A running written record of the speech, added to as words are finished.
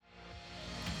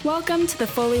Welcome to The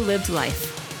Fully Lived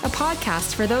Life, a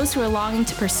podcast for those who are longing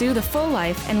to pursue the full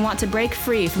life and want to break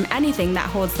free from anything that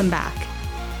holds them back.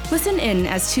 Listen in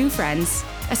as two friends,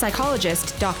 a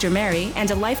psychologist, Dr. Mary, and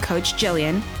a life coach,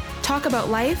 Jillian, talk about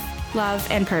life, love,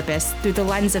 and purpose through the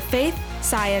lens of faith,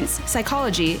 science,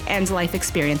 psychology, and life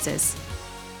experiences.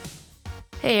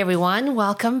 Hey everyone,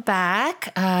 welcome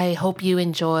back. I hope you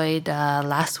enjoyed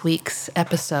last week's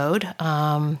episode.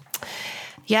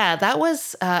 Yeah, that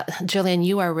was, Jillian,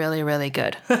 you are really, really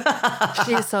good.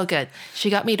 She is so good. She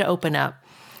got me to open up.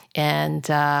 And,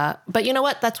 but you know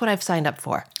what? That's what I've signed up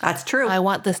for. That's true. I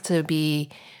want this to be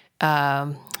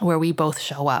where we both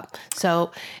show up.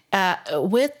 So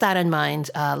with that in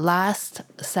mind, last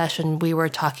session, we were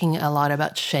talking a lot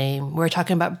about shame. We were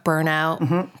talking about burnout.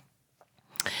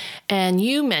 Mm-hmm. And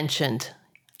you mentioned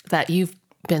that you've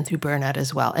been through burnout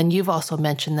as well. And you've also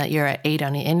mentioned that you're at 8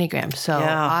 on the Enneagram. So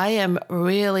yeah. I am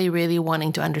really, really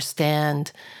wanting to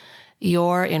understand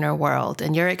your inner world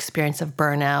and your experience of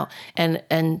burnout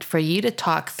and for you to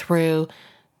talk through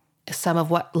some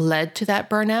of what led to that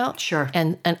burnout. Sure.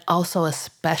 And also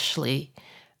especially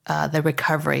the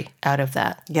recovery out of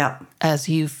that. Yeah. As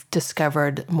you've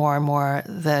discovered more and more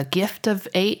the gift of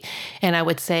 8. And I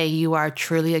would say you are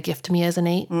truly a gift to me as an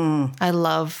 8. I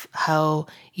love how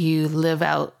you live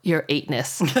out your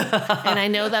 8-ness. And I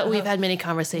know that we've had many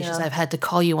conversations I've had to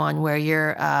call you on where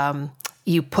you're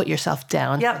you put yourself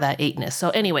down for that 8-ness. So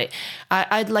anyway,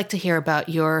 I'd like to hear about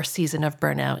your season of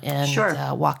burnout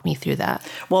and walk me through that.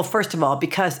 Well, first of all,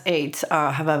 because 8s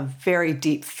have a very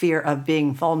deep fear of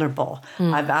being vulnerable,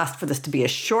 I've asked for this to be a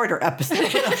shorter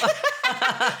episode.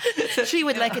 She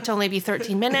would like it to only be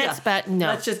 13 minutes, but no.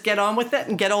 Let's just get on with it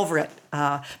and get over it.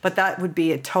 But that would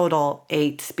be a total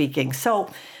 8 speaking.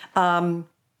 So, 8 on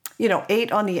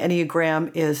the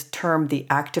Enneagram is termed the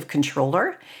active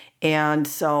controller. And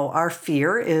so our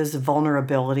fear is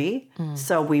vulnerability.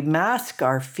 So we mask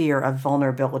our fear of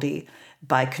vulnerability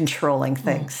by controlling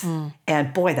things.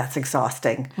 And boy, that's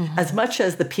exhausting. As much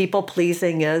as the people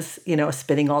pleasing is,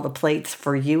 spinning all the plates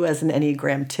for you as an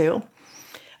Enneagram 2,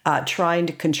 trying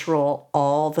to control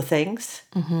all the things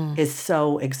is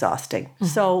so exhausting.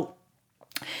 So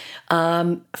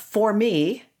for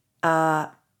me, I'll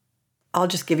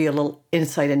just give you a little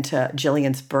insight into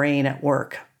Jillian's brain at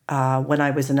work. When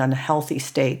I was in an unhealthy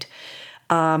state.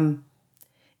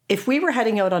 If we were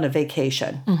heading out on a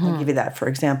vacation, I'll give you that, for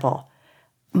example,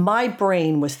 my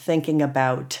brain was thinking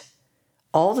about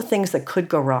all the things that could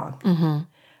go wrong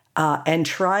and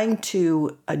trying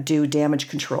to do damage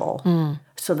control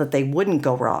so that they wouldn't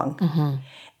go wrong.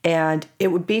 And it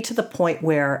would be to the point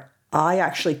where I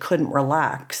actually couldn't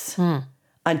relax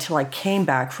until I came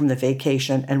back from the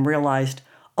vacation and realized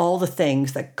all the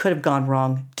things that could have gone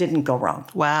wrong didn't go wrong.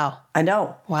 Wow. I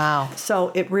know. Wow.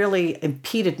 So it really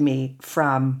impeded me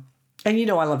from, and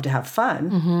I love to have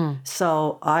fun.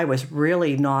 So I was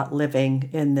really not living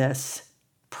in this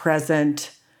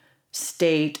present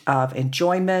state of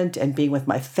enjoyment and being with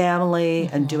my family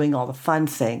and doing all the fun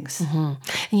things. And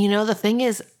the thing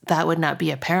is, that would not be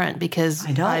apparent because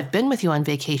I've been with you on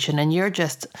vacation and you're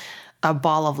just a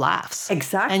ball of laughs.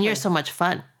 Exactly. And you're so much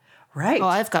fun. Right. Oh,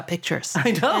 I've got pictures.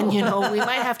 I know. And, we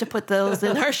might have to put those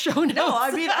in our show notes. No,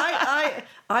 I mean,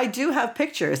 I do have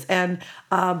pictures. And,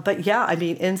 but yeah, I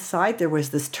mean, inside there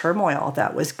was this turmoil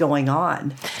that was going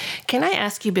on. Can I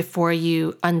ask you before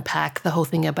you unpack the whole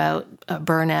thing about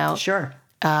burnout? Sure.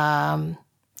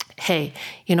 Hey,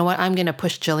 you know what? I'm going to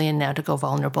push Jillian now to go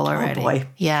vulnerable already. Oh, boy.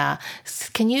 Yeah.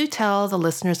 Can you tell the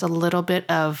listeners a little bit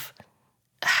of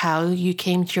how you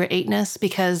came to your 8-ness?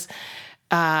 Because,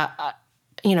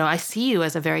 I see you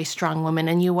as a very strong woman,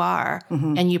 and you are,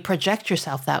 and you project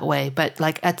yourself that way. But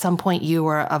at some point, you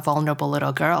were a vulnerable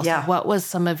little girl. Yeah. So what was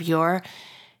some of your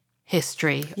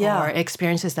history or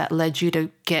experiences that led you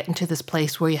to get into this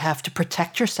place where you have to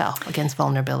protect yourself against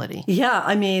vulnerability? Yeah,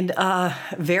 I mean, I'm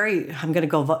going to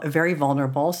go very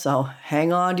vulnerable. So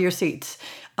hang on to your seats.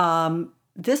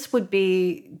 This would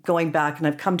be going back, and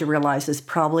I've come to realize this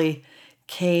probably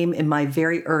came in my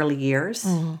very early years.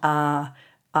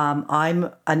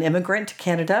 I'm an immigrant to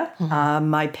Canada.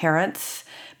 My parents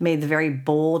made the very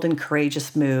bold and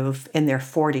courageous move in their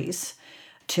 40s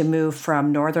to move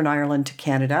from Northern Ireland to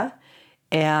Canada.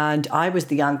 And I was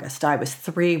the youngest. I was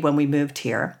 3 when we moved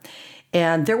here.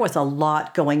 And there was a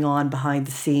lot going on behind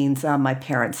the scenes. My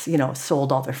parents,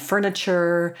 sold all their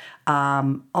furniture.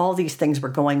 All these things were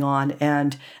going on.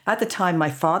 And at the time, my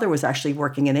father was actually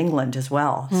working in England as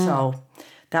well. So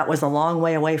that was a long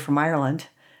way away from Ireland.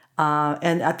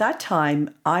 And at that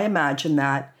time, I imagine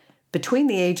that between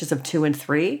the ages of 2 and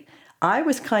 3, I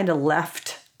was kind of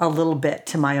left a little bit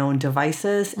to my own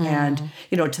devices and,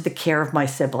 to the care of my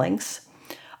siblings.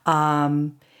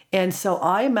 And so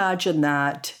I imagine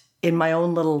that in my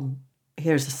own little,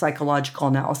 here's a psychological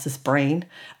analysis brain,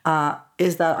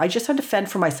 is that I just had to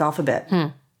fend for myself a bit.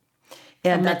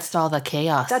 And amidst all the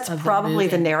chaos. That's probably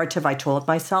the narrative I told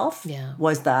myself,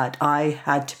 was that I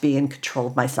had to be in control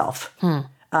of myself.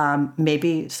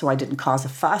 Maybe so I didn't cause a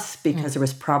fuss, because there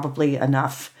was probably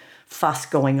enough fuss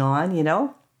going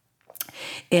on,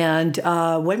 And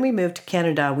when we moved to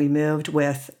Canada, we moved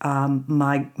with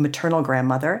my maternal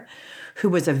grandmother, who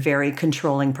was a very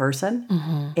controlling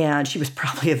person. And she was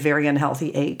probably a very unhealthy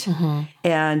 8.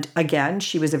 And again,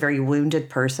 she was a very wounded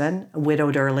person,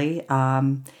 widowed early,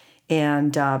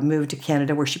 and moved to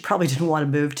Canada, where she probably didn't want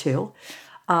to move to.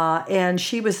 And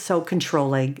she was so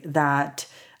controlling that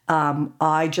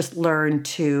I just learned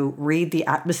to read the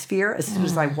atmosphere as soon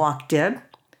as I walked in,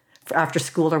 after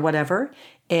school or whatever,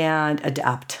 and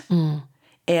adapt.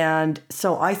 And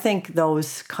so I think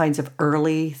those kinds of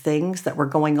early things that were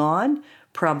going on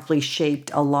probably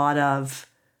shaped a lot of,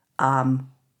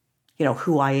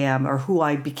 who I am or who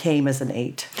I became as an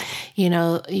 8.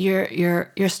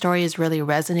 Your story is really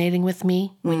resonating with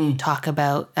me when you talk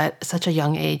about at such a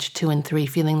young age, 2 and 3,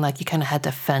 feeling like you kind of had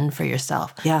to fend for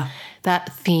yourself. Yeah.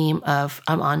 That theme of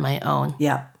I'm on my own.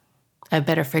 Yeah. I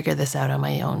better figure this out on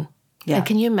my own. Yeah. And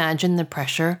can you imagine the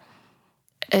pressure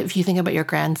if you think about your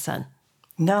grandson?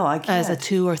 No, I can't. As a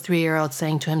 2 or 3-year-old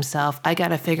saying to himself, I got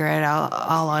to figure it out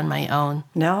all on my own.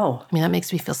 No. I mean, that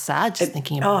makes me feel sad just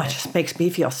thinking about it. It just makes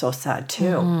me feel so sad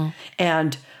too.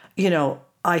 And,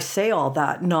 I say all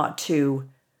that not to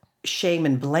shame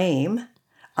and blame.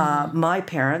 My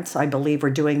parents, I believe, were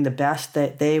doing the best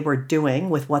that they were doing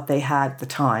with what they had at the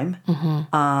time.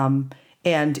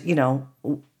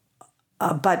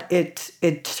 But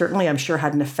it certainly, I'm sure,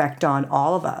 had an effect on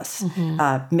all of us.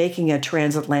 Making a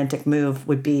transatlantic move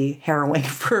would be harrowing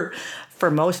for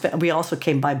most. We also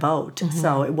came by boat,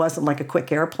 so it wasn't like a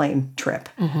quick airplane trip.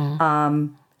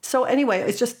 So anyway,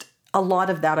 it's just a lot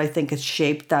of that, I think, has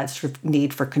shaped that sort of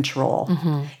need for control.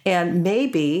 And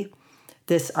maybe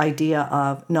this idea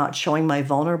of not showing my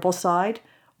vulnerable side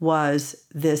was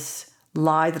this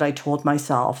lie that I told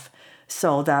myself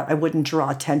so that I wouldn't draw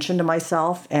attention to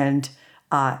myself and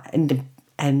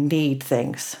need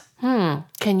things.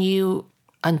 Can you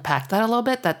unpack that a little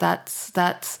bit?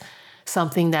 That's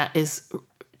something that is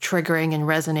triggering and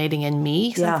resonating in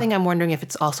me. Something I'm wondering if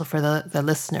it's also for the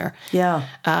listener. Yeah.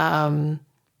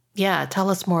 Tell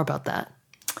us more about that.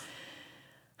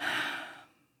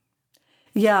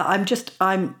 Yeah,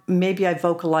 maybe I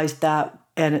vocalized that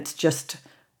and it's just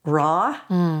raw.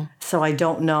 So I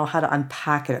don't know how to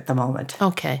unpack it at the moment.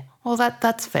 Okay. Well,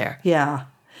 that's fair. Yeah.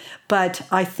 But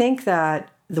I think that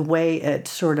the way it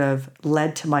sort of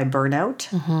led to my burnout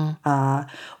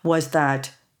was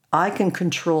that I can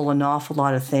control an awful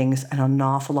lot of things and an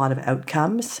awful lot of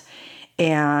outcomes.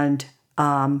 And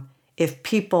if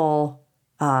people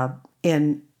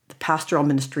in the pastoral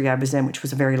ministry I was in, which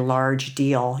was a very large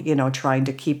deal, trying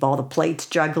to keep all the plates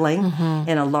juggling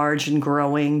in a large and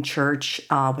growing church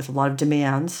with a lot of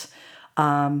demands,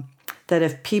 that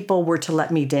if people were to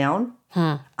let me down,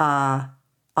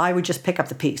 I would just pick up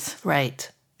the piece. Right.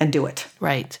 And do it.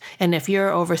 Right. And if you're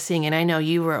overseeing, and I know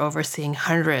you were overseeing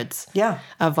hundreds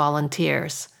of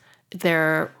volunteers,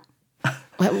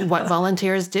 what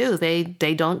volunteers do, they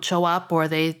don't show up, or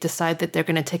they decide that they're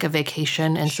going to take a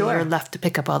vacation, and so you're left to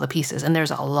pick up all the pieces. And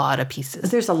there's a lot of pieces.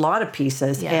 There's a lot of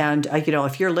pieces. Yeah. And,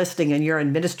 if you're listening and you're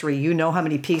in ministry, you know how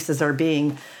many pieces are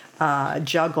being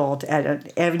juggled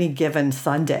at any given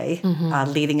Sunday,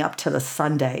 leading up to the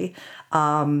Sunday.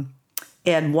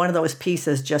 And one of those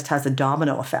pieces just has a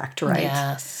domino effect, right?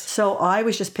 Yes. So I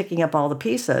was just picking up all the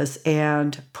pieces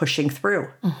and pushing through.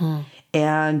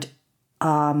 And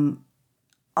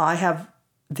I have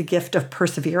the gift of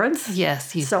perseverance.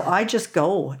 Yes. So I just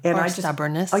go. And I just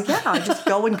stubbornness. I just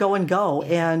go and go and go.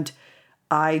 And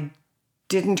I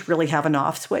didn't really have an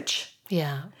off switch.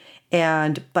 Yeah.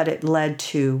 But it led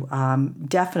to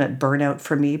definite burnout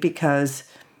for me, because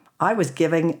I was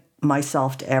giving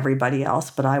myself to everybody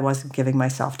else, but I wasn't giving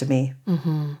myself to me.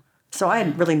 So I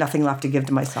had really nothing left to give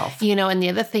to myself. And the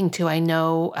other thing too, I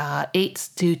know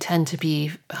 8s do tend to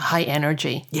be high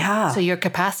energy. Yeah. So your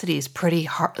capacity is pretty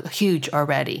huge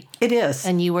already. It is.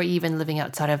 And you were even living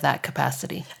outside of that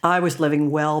capacity. I was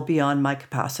living well beyond my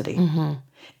capacity.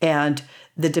 And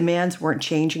the demands weren't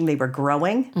changing, they were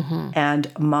growing, and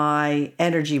my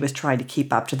energy was trying to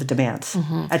keep up to the demands.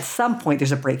 At some point,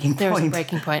 there's a breaking point. There's a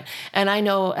breaking point. And I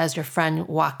know, as your friend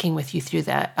walking with you through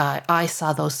that, I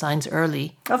saw those signs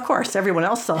early. Of course, everyone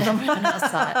else saw them. Everyone else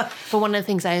saw it. But one of the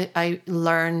things I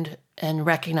learned and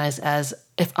recognize as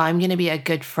if I'm going to be a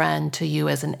good friend to you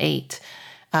as an 8,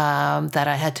 that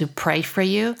I had to pray for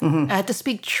you. I had to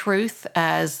speak truth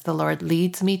as the Lord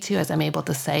leads me to, as I'm able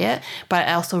to say it. But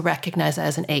I also recognize that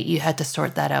as an 8, you had to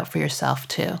sort that out for yourself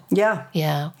too. Yeah.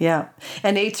 Yeah. Yeah.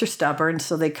 And 8s are stubborn,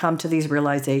 so they come to these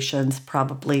realizations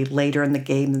probably later in the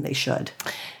game than they should.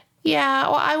 Yeah.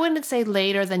 Well, I wouldn't say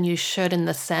later than you should in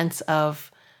the sense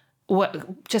of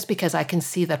just because I can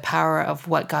see the power of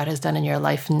what God has done in your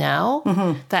life now,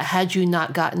 that had you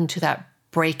not gotten to that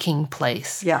breaking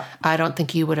place, I don't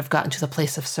think you would have gotten to the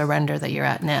place of surrender that you're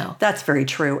at now. That's very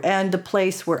true. And the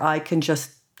place where I can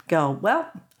just go,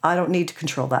 well, I don't need to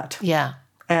control that. Yeah.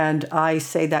 And I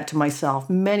say that to myself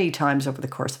many times over the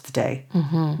course of the day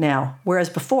now. Whereas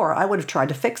before, I would have tried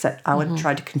to fix it. I would have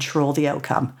tried to control the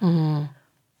outcome.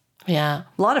 Yeah.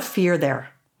 A lot of fear there.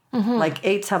 Like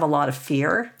 8s have a lot of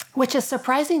fear. Which is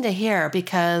surprising to hear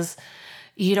because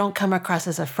you don't come across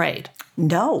as afraid.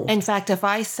 No. In fact, if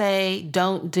I say,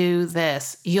 don't do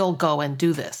this, you'll go and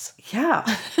do this. Yeah.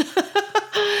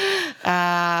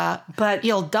 But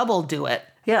you'll double do it.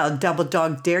 Yeah, double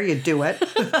dog dare you do it.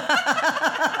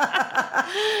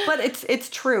 But it's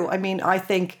true. I mean, I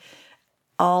think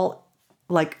all,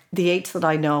 like the 8s that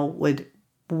I know would,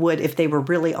 if they were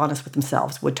really honest with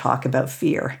themselves, would talk about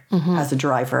fear as a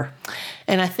driver.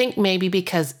 And I think maybe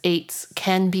because 8s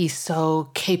can be so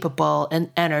capable and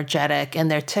energetic, and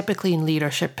they're typically in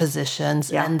leadership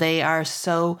positions, and they are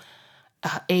so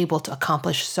able to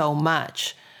accomplish so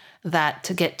much, that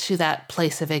to get to that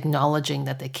place of acknowledging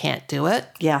that they can't do it,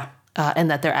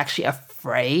 and that they're actually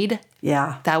afraid,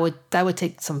 that would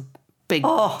take some big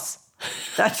balls.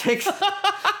 That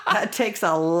takes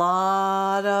a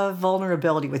lot of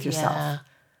vulnerability with yourself.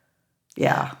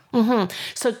 Yeah.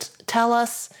 So tell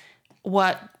us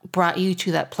what brought you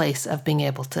to that place of being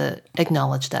able to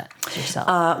acknowledge that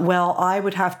yourself. Well, I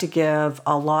would have to give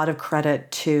a lot of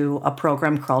credit to a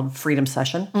program called Freedom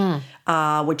Session,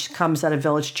 which comes out of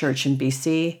Village Church in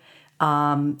BC.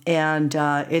 And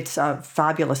it's a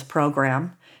fabulous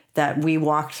program that we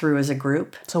walked through as a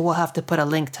group. So we'll have to put a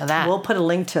link to that. We'll put a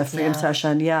link to Freedom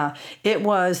Session, It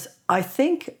was, I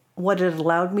think what it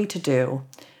allowed me to do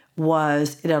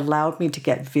was it allowed me to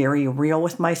get very real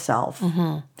with myself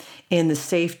in the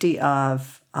safety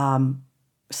of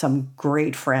some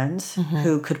great friends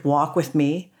who could walk with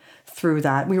me through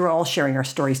that. We were all sharing our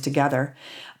stories together,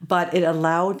 but it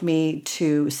allowed me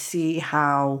to see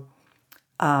how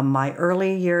my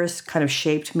early years kind of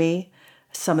shaped me,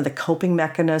 some of the coping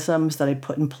mechanisms that I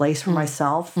put in place for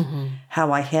myself,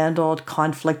 how I handled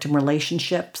conflict in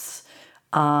relationships,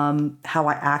 how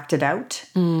I acted out.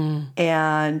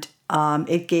 And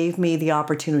it gave me the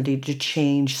opportunity to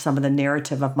change some of the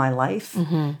narrative of my life,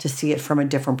 to see it from a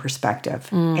different perspective.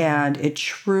 And it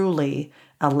truly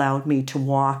allowed me to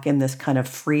walk in this kind of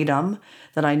freedom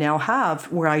that I now have,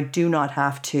 where I do not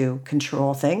have to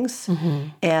control things.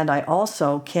 And I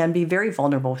also can be very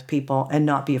vulnerable with people and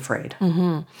not be afraid.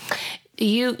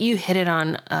 You hit it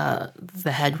on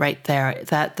the head right there,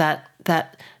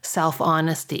 that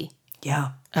self-honesty.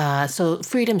 Yeah. So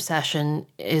Freedom Session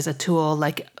is a tool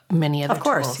like many other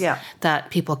tools that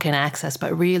people can access.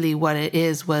 But really what it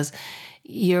is was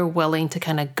you're willing to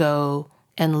kind of go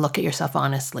and look at yourself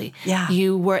honestly. Yeah.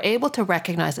 You were able to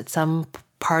recognize at some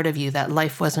part of you that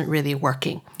life wasn't really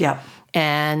working. Yeah.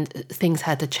 And things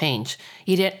had to change.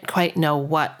 You didn't quite know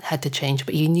what had to change,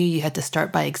 but you knew you had to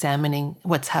start by examining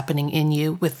what's happening in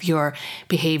you with your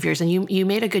behaviors. And you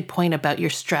made a good point about your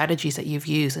strategies that you've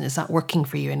used, and it's not working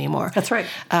for you anymore. That's right.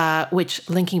 Which,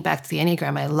 linking back to the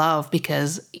Enneagram, I love,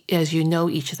 because as you know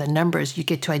each of the numbers, you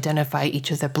get to identify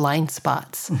each of the blind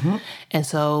spots. And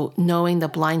so knowing the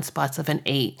blind spots of an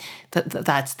 8,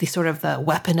 that's the sort of the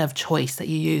weapon of choice that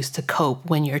you use to cope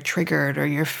when you're triggered or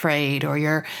you're afraid or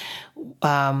you're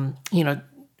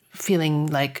feeling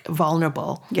like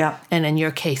vulnerable. Yeah. And in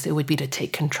your case, it would be to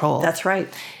take control. That's right.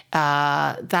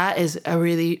 That is a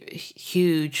really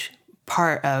huge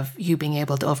part of you being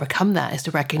able to overcome that, is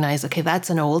to recognize, okay, that's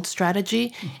an old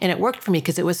strategy. And it worked for me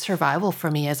because it was survival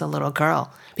for me as a little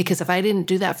girl. Because if I didn't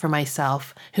do that for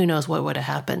myself, who knows what would have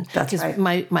happened. That's because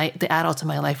right. the adults in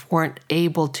my life weren't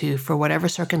able to, for whatever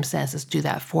circumstances, do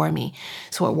that for me.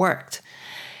 So it worked.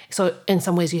 So in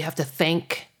some ways, you have to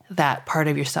thank that part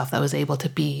of yourself that was able to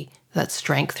be that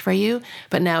strength for you.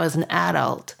 But now as an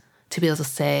adult, to be able to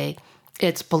say,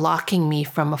 it's blocking me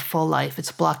from a full life.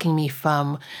 It's blocking me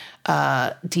from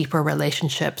deeper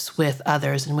relationships with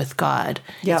others and with God.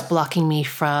 Yeah. It's blocking me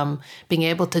from being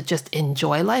able to just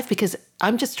enjoy life, because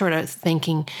I'm just sort of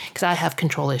thinking, because I have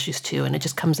control issues too, and it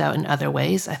just comes out in other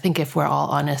ways. I think if we're all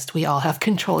honest, we all have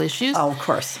control issues. Oh, of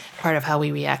course. Part of how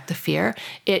we react to fear.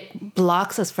 It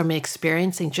blocks us from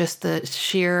experiencing just the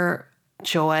sheer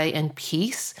joy and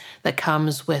peace that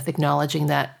comes with acknowledging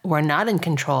that we're not in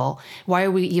control. Why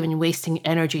are we even wasting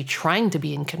energy trying to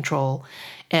be in control?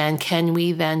 And can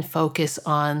we then focus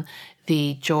on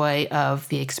the joy of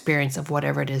the experience of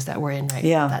whatever it is that we're in at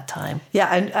that time? Yeah,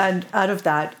 and out of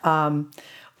that,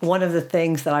 one of the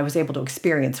things that I was able to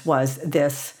experience was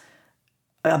this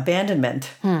abandonment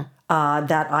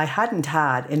that I hadn't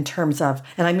had in terms of,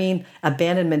 and I mean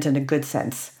abandonment in a good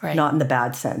sense, not in the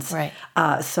bad sense. Right.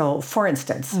 So, for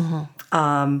instance,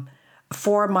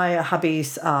 for my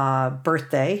hubby's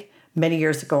birthday, many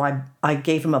years ago, I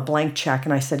gave him a blank check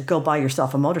and I said, go buy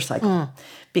yourself a motorcycle,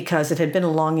 because it had been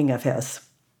a longing of his.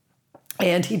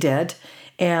 And he did.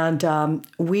 And I'd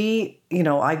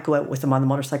go out with him on the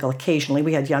motorcycle occasionally.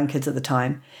 We had young kids at the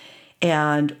time.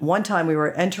 And one time we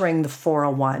were entering the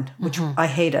 401, which I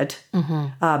hated,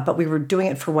 but we were doing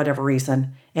it for whatever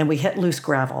reason. And we hit loose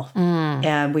gravel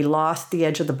and we lost the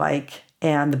edge of the bike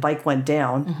and the bike went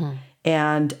down.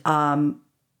 And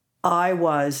I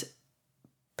was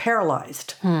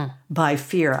paralyzed by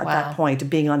fear at that point of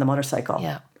being on the motorcycle.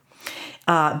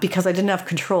 Because I didn't have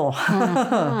control.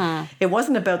 It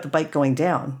wasn't about the bike going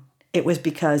down. It was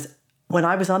because when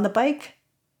I was on the bike,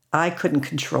 I couldn't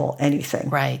control anything.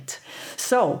 Right.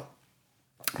 So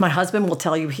my husband will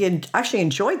tell you he had actually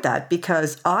enjoyed that,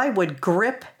 because I would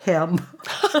grip him.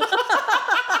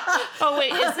 Oh,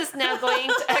 wait, is this now going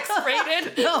to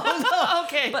X-rated? No.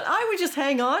 Okay. But I would just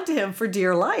hang on to him for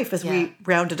dear life as we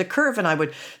rounded a curve, and I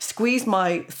would squeeze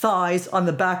my thighs on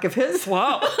the back of his.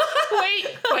 Wow.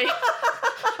 Wait.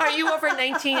 Are you over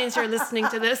 19 as you're listening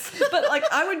to this? But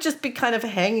I would just be kind of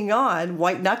hanging on,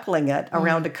 white knuckling it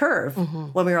around a curve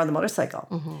when we were on the motorcycle.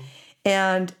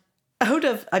 And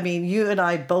you and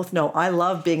I both know I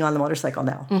love being on the motorcycle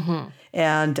now.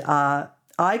 And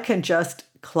I can just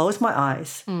close my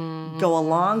eyes, go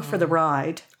along for the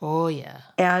ride. Oh, yeah.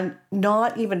 And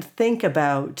not even think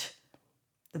about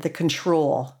the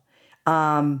control.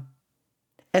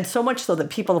 And so much so that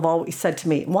people have always said to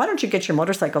me, why don't you get your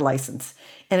motorcycle license?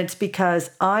 And it's because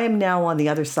I am now on the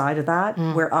other side of that,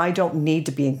 where I don't need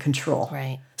to be in control.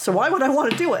 Right. So why would I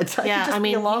want to do it? I can just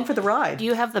be along for the ride.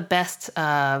 You have the best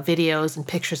videos and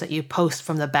pictures that you post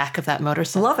from the back of that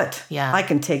motorcycle. Love it. Yeah. I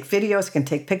can take videos, I can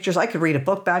take pictures. I could read a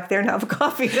book back there and have a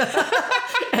coffee.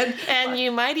 and you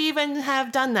might even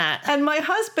have done that. And my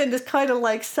husband is kind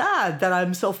of sad that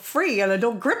I'm so free and I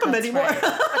don't grip him anymore. Right.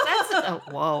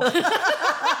 But whoa.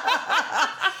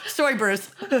 Sorry, Bruce.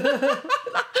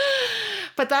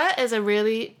 But that's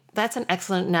an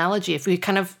excellent analogy. If we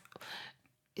kind of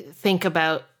think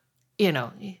about,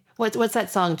 what's that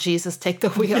song, Jesus, Take the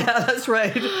Wheel? Yeah, that's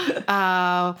right.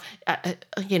 All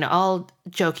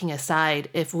joking aside,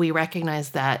 if we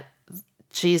recognize that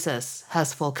Jesus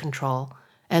has full control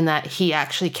and that he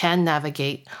actually can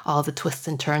navigate all the twists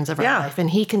and turns of our life, and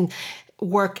he can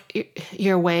work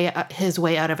his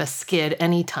way out of a skid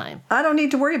anytime. I don't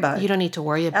need to worry about it. You don't need to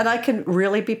worry about it. And I can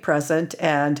really be present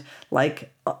and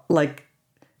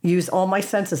use all my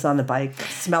senses on the bike,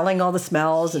 smelling all the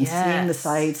smells and seeing the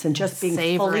sights and just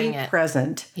being fully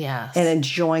present and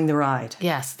enjoying the ride.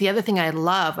 Yes. The other thing I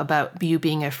love about you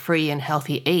being a free and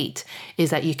healthy 8 is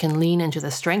that you can lean into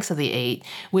the strengths of the 8,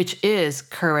 which is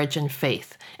courage and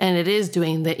faith. And it is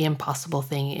doing the impossible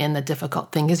thing and the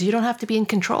difficult thing, because you don't have to be in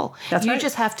control. You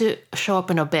just have to show up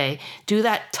and obey, do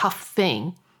that tough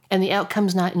thing, and the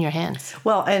outcome's not in your hands.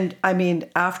 Well, and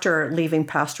after leaving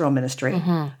pastoral ministry,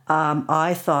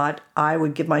 I thought I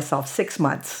would give myself 6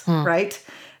 months, right?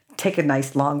 Take a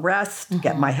nice long rest,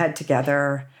 get my head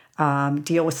together,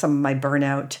 deal with some of my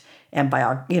burnout. And by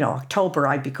October,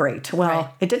 I'd be great.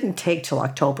 Well, It didn't take till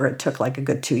October. It took a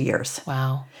good 2 years.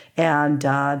 Wow. And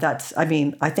I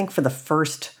think for the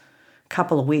first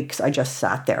couple of weeks, I just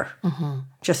sat there,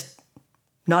 just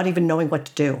not even knowing what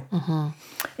to do.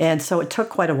 And so it took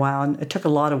quite a while, and it took a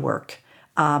lot of work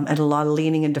and a lot of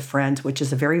leaning into friends, which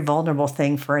is a very vulnerable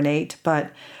thing for an 8.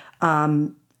 But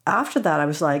after that, I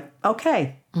was like,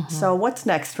 okay, so what's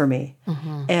next for me?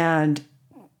 And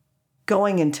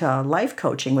going into life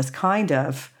coaching was kind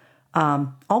of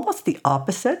almost the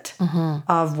opposite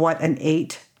of what an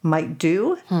 8 might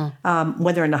do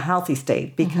when they're in a healthy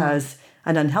state, because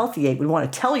an unhealthy 8 would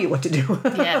want to tell you what to do.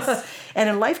 Yes. And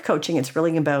in life coaching, it's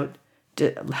really about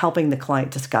helping the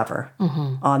client discover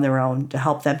on their own, to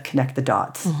help them connect the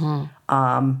dots.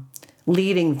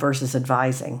 leading versus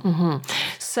advising.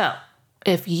 So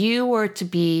if you were to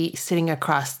be sitting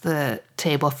across the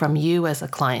table from you as a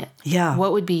client,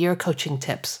 what would be your coaching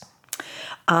tips?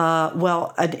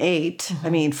 Well, an 8, I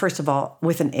mean, first of all,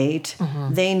 with an 8,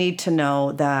 they need to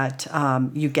know that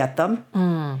you get them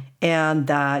and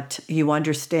that you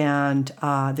understand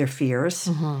their fears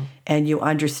and you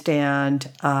understand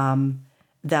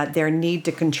that their need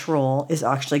to control is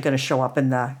actually going to show up in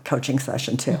the coaching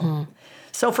session too.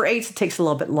 So for 8s, it takes a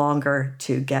little bit longer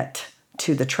to get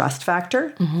to the trust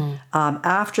factor.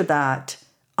 After that,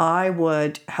 I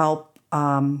would help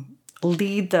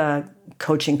lead the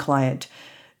coaching client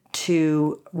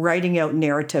to writing out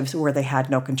narratives where they had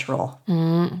no control.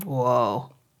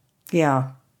 Whoa.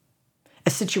 Yeah.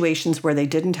 Situations where they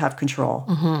didn't have control.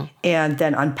 And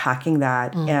then unpacking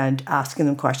that and asking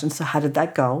them questions. So how did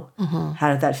that go?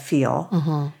 How did that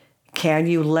feel? Can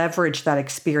you leverage that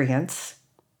experience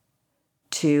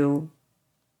to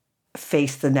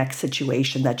face the next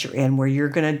situation that you're in where you're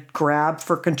going to grab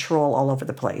for control all over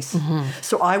the place?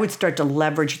 So I would start to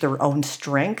leverage their own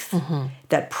strength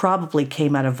that probably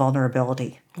came out of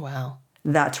vulnerability. Wow.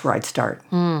 That's where I'd start.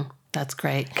 That's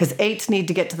great. Because 8s need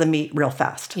to get to the meat real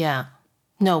fast. Yeah.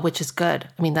 No, which is good.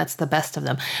 I mean, that's the best of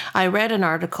them. I read an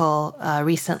article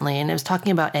recently, and it was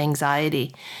talking about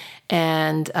anxiety.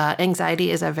 And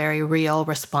anxiety is a very real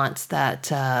response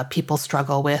that people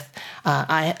struggle with.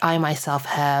 I myself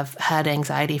have had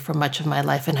anxiety for much of my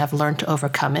life and have learned to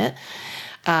overcome it.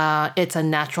 It's a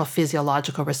natural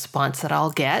physiological response that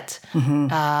I'll get.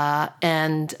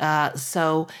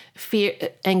 So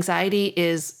anxiety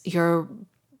is your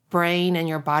brain and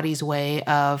your body's way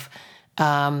of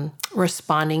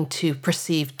responding to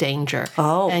perceived danger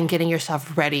and getting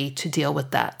yourself ready to deal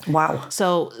with that. Wow.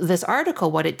 So this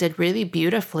article, what it did really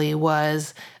beautifully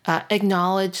was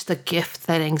acknowledge the gift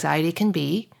that anxiety can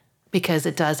be, because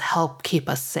it does help keep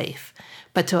us safe,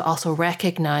 but to also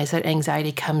recognize that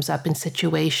anxiety comes up in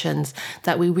situations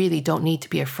that we really don't need to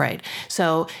be afraid.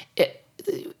 So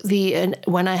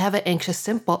when I have an anxious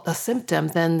symptom,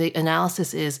 then the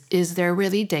analysis is there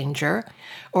really danger,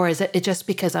 or is it just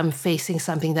because I'm facing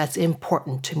something that's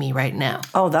important to me right now?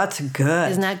 Oh, that's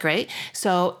good. Isn't that great?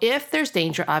 So if there's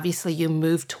danger, obviously you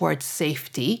move towards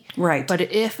safety. Right. But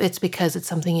if it's because it's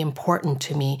something important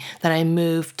to me, then I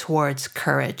move towards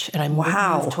courage and I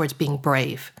move towards being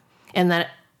brave. And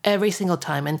that every single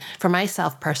time, and for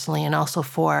myself personally, and also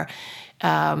for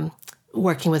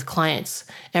working with clients,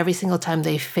 every single time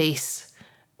they face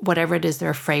whatever it is they're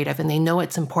afraid of and they know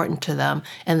it's important to them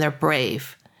and they're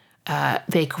brave,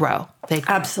 they grow.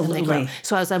 Absolutely. They grow.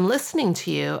 So as I'm listening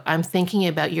to you, I'm thinking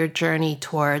about your journey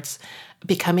towards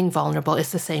becoming vulnerable.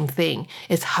 It's the same thing.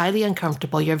 It's highly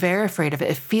uncomfortable. You're very afraid of it.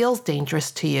 It feels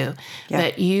dangerous to you.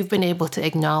 But you've been able to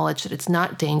acknowledge that it's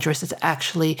not dangerous. It's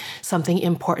actually something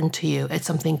important to you. It's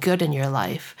something good in your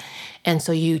life. And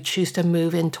so you choose to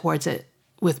move in towards it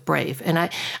with brave. And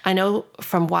I know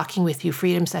from walking with you,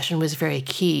 Freedom Session was very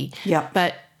key. Yeah.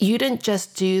 But you didn't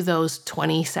just do those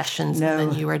 20 sessions and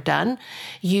then you were done.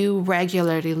 You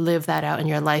regularly live that out in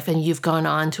your life, and you've gone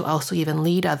on to also even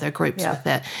lead other groups with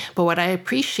it. But what I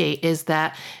appreciate is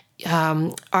that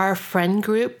our friend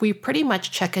group, we pretty much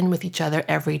check in with each other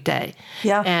every day.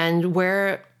 Yeah. And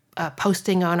we're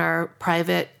posting on our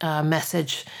private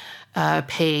message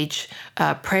page,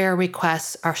 prayer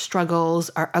requests, our struggles,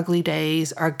 our ugly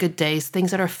days, our good days,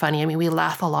 things that are funny. I mean, we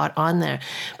laugh a lot on there.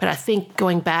 But I think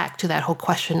going back to that whole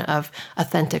question of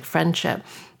authentic friendship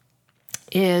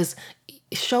is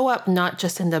show up not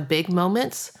just in the big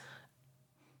moments,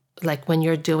 like when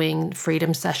you're doing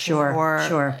Freedom Session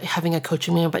or having a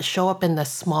coaching meeting, but show up in the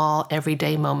small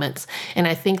everyday moments. And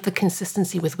I think the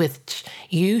consistency with which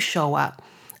you show up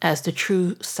as the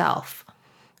true self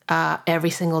every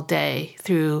single day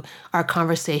through our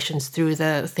conversations, through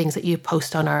the things that you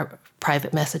post on our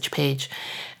private message page,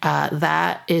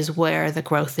 that is where the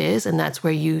growth is, and that's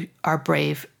where you are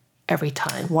brave every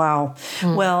time. Wow.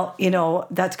 Well,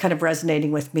 that's kind of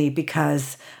resonating with me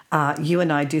because you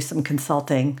and I do some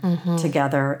consulting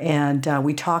together, and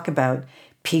we talk about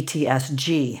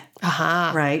PTSG,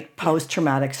 right?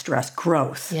 Post-traumatic stress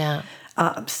growth. Yeah.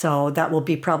 So that will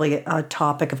be probably a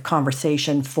topic of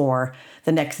conversation for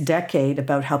the next decade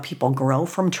about how people grow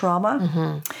from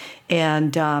trauma.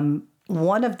 And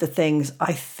one of the things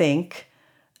I think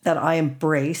that I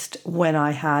embraced when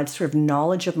I had sort of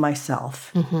knowledge of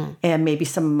myself and maybe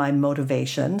some of my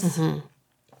motivations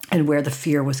and where the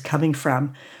fear was coming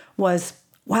from was,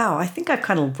 wow, I think I've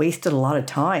kind of wasted a lot of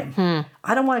time.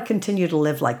 I don't want to continue to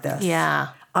live like this. Yeah.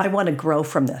 I want to grow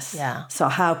from this. Yeah. So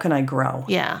how can I grow?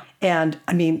 Yeah. And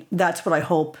I mean, that's what I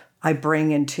hope I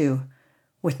bring into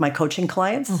with my coaching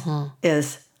clients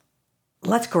is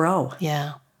let's grow.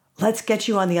 Yeah. Let's get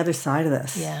you on the other side of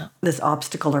this, this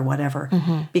obstacle or whatever.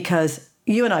 Because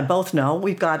you and I both know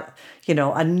we've got,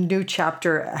 a new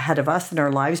chapter ahead of us in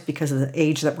our lives because of the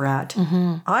age that we're at.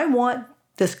 I want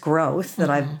this growth that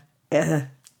I've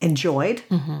enjoyed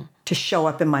to show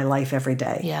up in my life every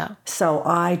day. Yeah. So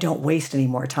I don't waste any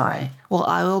more time. Well,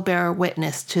 I will bear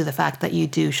witness to the fact that you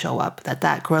do show up,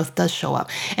 that growth does show up.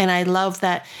 And I love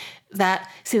that,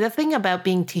 see, the thing about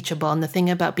being teachable and the thing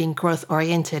about being growth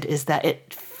oriented is that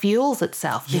it fuels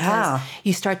itself because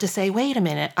you start to say, wait a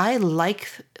minute, I like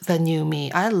the new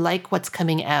me. I like what's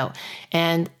coming out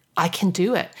and I can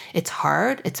do it. It's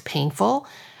hard. It's painful.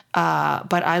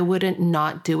 But I wouldn't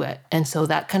not do it. And so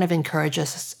that kind of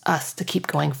encourages us to keep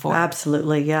going forward.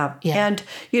 Absolutely, yeah. And,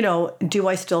 do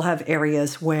I still have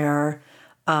areas where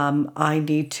I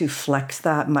need to flex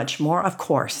that much more? Of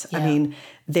course. I mean,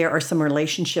 there are some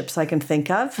relationships I can think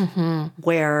of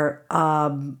where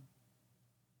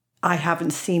I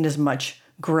haven't seen as much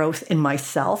growth in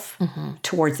myself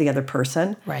towards the other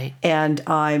person. Right. And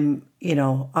I'm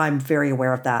very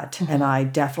aware of that. And I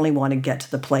definitely want to get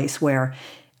to the place where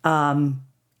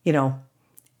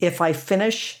if I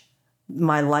finish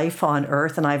my life on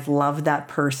earth and I've loved that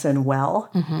person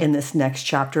well in this next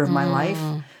chapter of my life,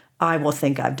 I will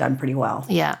think I've done pretty well.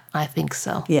 Yeah, I think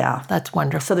so. Yeah. That's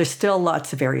wonderful. So there's still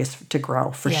lots of areas to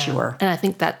grow for sure. And I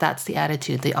think that's the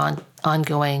attitude, the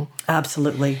ongoing.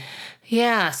 Absolutely.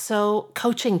 Yeah. So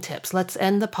coaching tips. Let's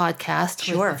end the podcast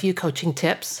with a few coaching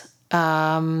tips.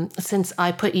 Since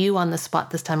I put you on the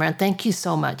spot this time around, thank you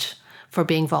so much for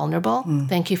being vulnerable.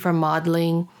 Thank you for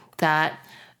modeling that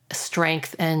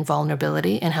strength and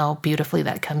vulnerability and how beautifully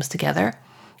that comes together.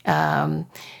 And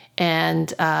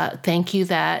thank you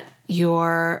that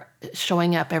you're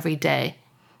showing up every day.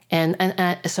 And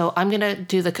so I'm going to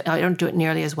do I don't do it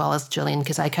nearly as well as Jillian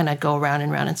because I kind of go round and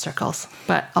round in circles,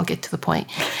 but I'll get to the point.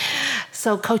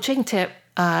 So coaching tip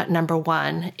number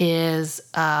 1 is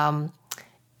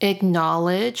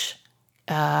acknowledge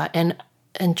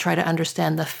and try to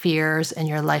understand the fears in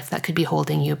your life that could be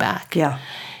holding you back. Yeah.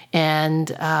 And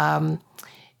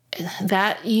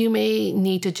that you may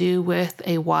need to do with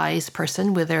a wise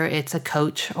person, whether it's a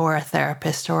coach or a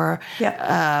therapist or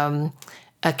a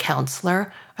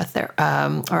counselor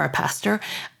or a pastor.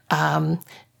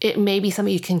 It may be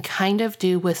something you can kind of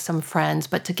do with some friends,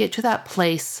 but to get to that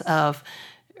place of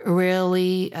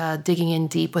really digging in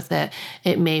deep with it,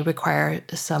 it may require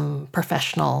some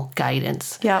professional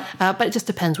guidance. Yeah. But it just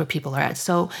depends where people are at.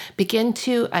 So begin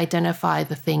to identify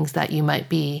the things that you might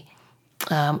be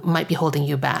holding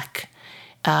you back.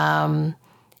 And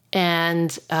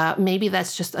maybe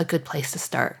that's just a good place to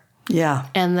start. Yeah.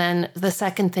 And then the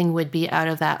second thing would be out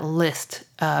of that list,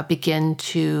 begin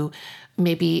to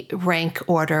maybe rank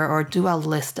order or do a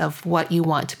list of what you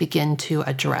want to begin to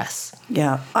address.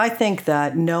 Yeah. I think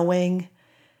that knowing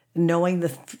the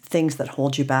things that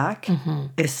hold you back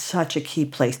is such a key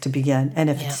place to begin. And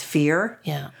if it's fear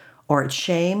or it's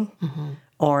shame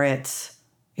or it's,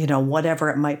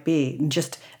 whatever it might be,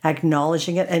 just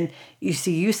acknowledging it. And you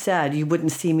see, you said you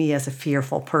wouldn't see me as a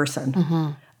fearful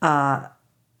person.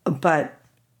 But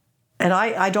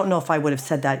I don't know if I would have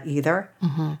said that either,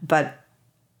 but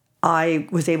I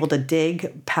was able to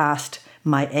dig past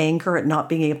my anger at not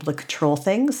being able to control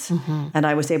things. And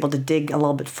I was able to dig a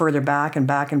little bit further back and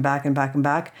back and back and back and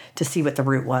back to see what the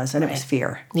root was. And it was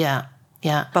fear. Yeah.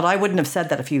 Yeah. But I wouldn't have said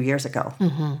that a few years ago.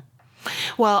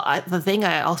 Well, the thing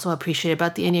I also appreciate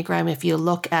about the Enneagram, if you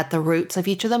look at the roots of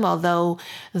each of them, although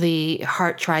the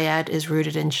heart triad is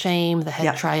rooted in shame, the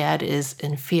head triad is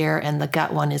in fear, and the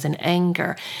gut one is in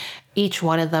anger, each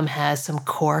one of them has some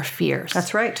core fears.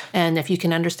 That's right. And if you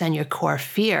can understand your core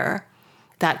fear,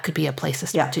 that could be a place to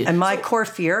start too. And my core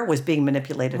fear was being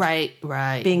manipulated.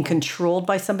 Right. Being controlled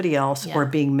by somebody else or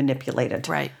being manipulated.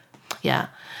 Right. Yeah.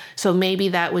 So maybe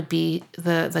that would be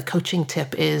the coaching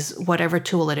tip is whatever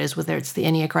tool it is, whether it's the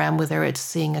Enneagram, whether it's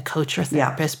seeing a coach or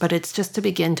therapist, but it's just to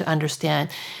begin to understand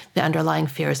the underlying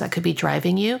fears that could be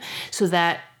driving you so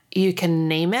that you can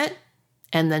name it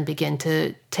and then begin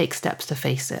to take steps to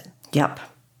face it. Yep.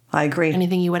 I agree.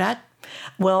 Anything you would add?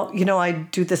 Well, I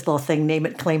do this little thing, name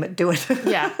it, claim it, do it.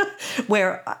 Yeah.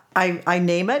 Where I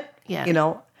name it,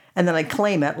 and then I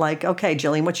claim it like, okay,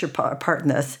 Jillian, what's your part in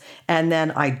this? And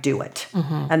then I do it.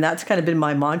 And that's kind of been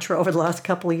my mantra over the last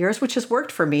couple of years, which has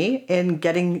worked for me in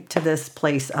getting to this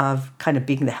place of kind of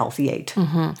being the healthy 8.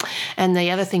 And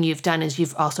the other thing you've done is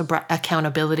you've also brought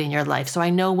accountability in your life. So I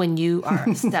know when you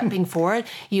are stepping forward,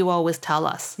 you always tell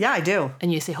us. Yeah, I do.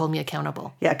 And you say, hold me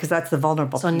accountable. Yeah, because that's the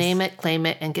vulnerable So piece. name it, claim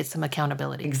it, and get some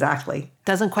accountability. Exactly.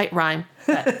 Doesn't quite rhyme,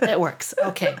 but it works.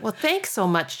 Okay. Well, thanks so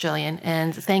much, Jillian.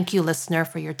 And thank you, listener,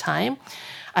 for your time.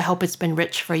 I hope it's been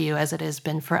rich for you as it has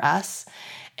been for us.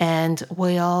 And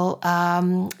we'll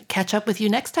catch up with you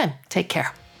next time. Take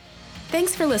care.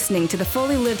 Thanks for listening to the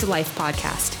Fully Lived Life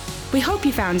podcast. We hope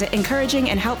you found it encouraging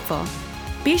and helpful.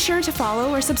 Be sure to follow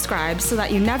or subscribe so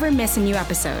that you never miss a new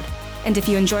episode. And if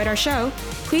you enjoyed our show,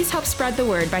 please help spread the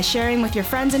word by sharing with your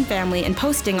friends and family and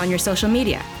posting on your social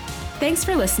media. Thanks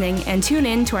for listening, and tune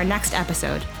in to our next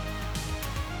episode.